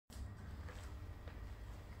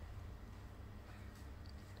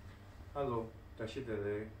Hello,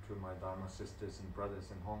 Tashidele to my Dharma sisters and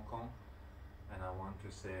brothers in Hong Kong, and I want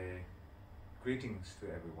to say greetings to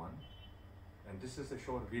everyone. And this is a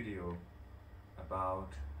short video about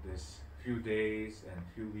this few days and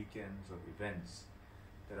few weekends of events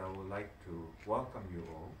that I would like to welcome you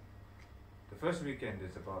all. The first weekend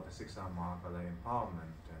is about the 6-hour Mahakala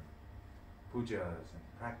empowerment and pujas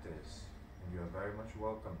and practice, and you are very much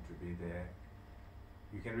welcome to be there.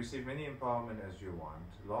 You can receive many empowerment as you want,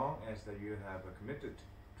 long as that you have committed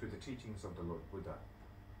to the teachings of the Lord Buddha,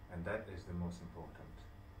 and that is the most important,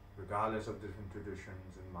 regardless of different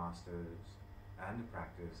traditions and masters, and the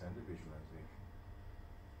practice and the visualization.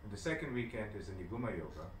 And the second weekend is the Niguma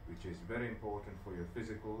Yoga, which is very important for your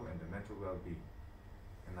physical and the mental well-being.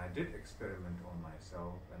 And I did experiment on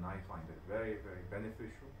myself, and I find it very, very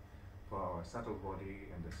beneficial for our subtle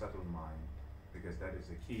body and the subtle mind, because that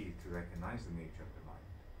is the key to recognize the nature of the mind.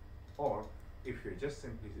 Or if you're just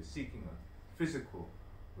simply seeking a physical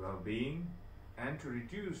well-being and to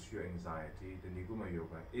reduce your anxiety, the Niguma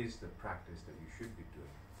Yoga is the practice that you should be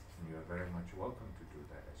doing, and you are very much welcome to do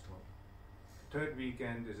that as well. The third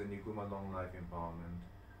weekend is a Niguma Long Life Empowerment,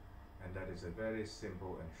 and that is a very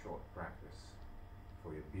simple and short practice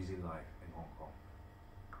for your busy life in Hong Kong.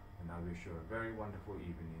 And I wish you a very wonderful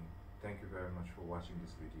evening. Thank you very much for watching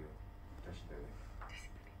this video. Tashidele.